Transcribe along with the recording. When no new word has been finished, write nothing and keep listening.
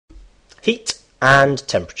Heat and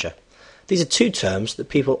temperature. These are two terms that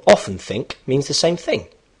people often think means the same thing,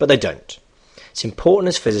 but they don't. It's important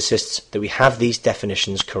as physicists that we have these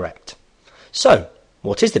definitions correct. So,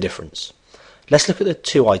 what is the difference? Let's look at the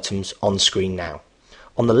two items on screen now.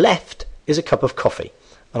 On the left is a cup of coffee,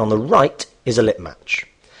 and on the right is a lit match.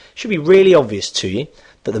 It should be really obvious to you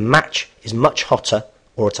that the match is much hotter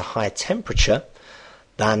or at a higher temperature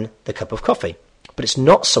than the cup of coffee. But it's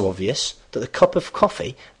not so obvious that the cup of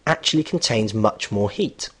coffee actually contains much more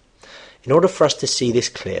heat. In order for us to see this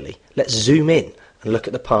clearly, let's zoom in and look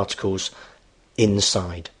at the particles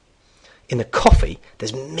inside. In the coffee,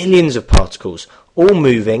 there's millions of particles, all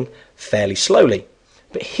moving fairly slowly.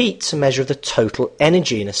 But heat's a measure of the total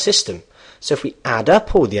energy in a system. So if we add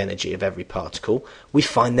up all the energy of every particle, we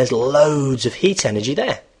find there's loads of heat energy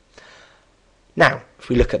there. Now, if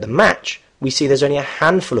we look at the match, we see there's only a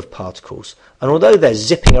handful of particles. And although they're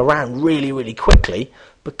zipping around really, really quickly,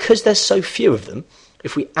 because there's so few of them,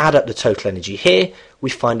 if we add up the total energy here, we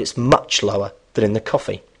find it's much lower than in the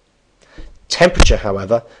coffee. Temperature,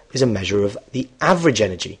 however, is a measure of the average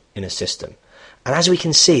energy in a system. And as we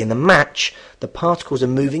can see in the match, the particles are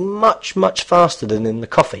moving much, much faster than in the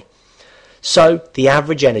coffee. So the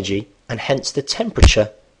average energy, and hence the temperature,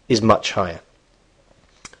 is much higher.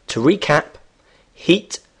 To recap,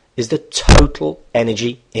 heat is the total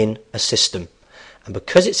energy in a system. And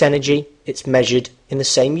because it's energy, it's measured in the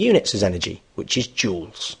same units as energy, which is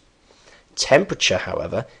joules. Temperature,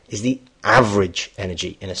 however, is the average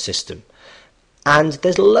energy in a system. And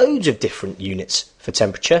there's loads of different units for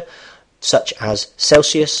temperature, such as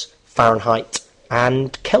Celsius, Fahrenheit,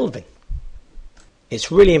 and Kelvin.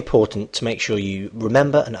 It's really important to make sure you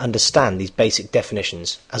remember and understand these basic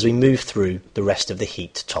definitions as we move through the rest of the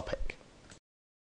heat topic.